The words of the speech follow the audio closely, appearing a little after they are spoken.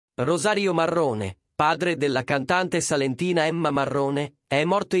Rosario Marrone, padre della cantante salentina Emma Marrone, è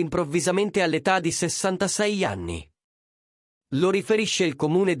morto improvvisamente all'età di 66 anni. Lo riferisce il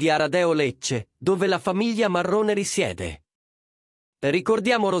Comune di Aradeo Lecce, dove la famiglia Marrone risiede.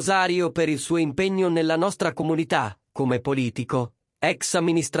 Ricordiamo Rosario per il suo impegno nella nostra comunità, come politico, ex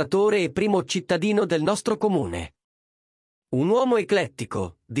amministratore e primo cittadino del nostro comune. Un uomo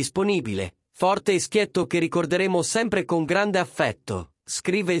eclettico, disponibile, forte e schietto che ricorderemo sempre con grande affetto,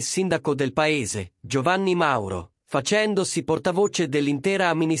 scrive il sindaco del paese, Giovanni Mauro, facendosi portavoce dell'intera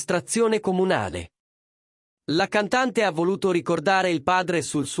amministrazione comunale. La cantante ha voluto ricordare il padre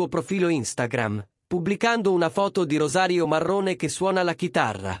sul suo profilo Instagram, pubblicando una foto di Rosario Marrone che suona la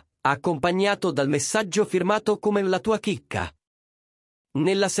chitarra, accompagnato dal messaggio firmato come la tua chicca.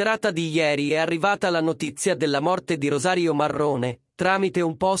 Nella serata di ieri è arrivata la notizia della morte di Rosario Marrone, tramite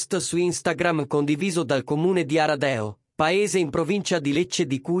un post su Instagram condiviso dal Comune di Aradeo, paese in provincia di Lecce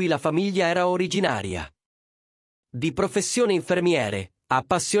di cui la famiglia era originaria. Di professione infermiere,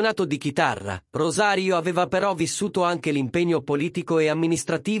 appassionato di chitarra, Rosario aveva però vissuto anche l'impegno politico e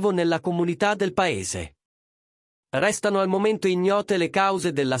amministrativo nella comunità del paese. Restano al momento ignote le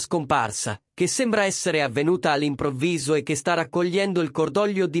cause della scomparsa, che sembra essere avvenuta all'improvviso e che sta raccogliendo il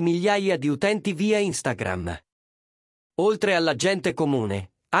cordoglio di migliaia di utenti via Instagram. Oltre alla gente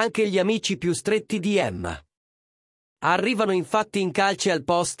comune, anche gli amici più stretti di Emma. Arrivano infatti in calce al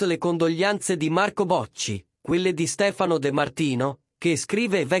post le condoglianze di Marco Bocci, quelle di Stefano De Martino, che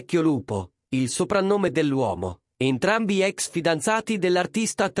scrive Vecchio Lupo, il soprannome dell'uomo, entrambi ex fidanzati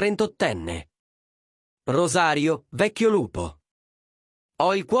dell'artista 38enne. Rosario, Vecchio Lupo.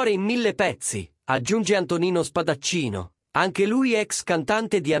 Ho il cuore in 1000 pezzi, aggiunge Antonino Spadaccino, anche lui ex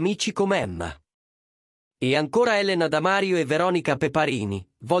cantante di Amici come Emma. E ancora Elena D'Amario e Veronica Peparini,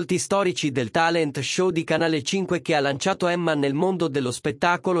 volti storici del talent show di Canale 5 che ha lanciato Emma nel mondo dello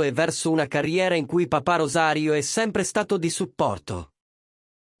spettacolo e verso una carriera in cui papà Rosario è sempre stato di supporto.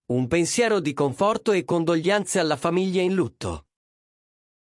 Un pensiero di conforto e condoglianze alla famiglia in lutto.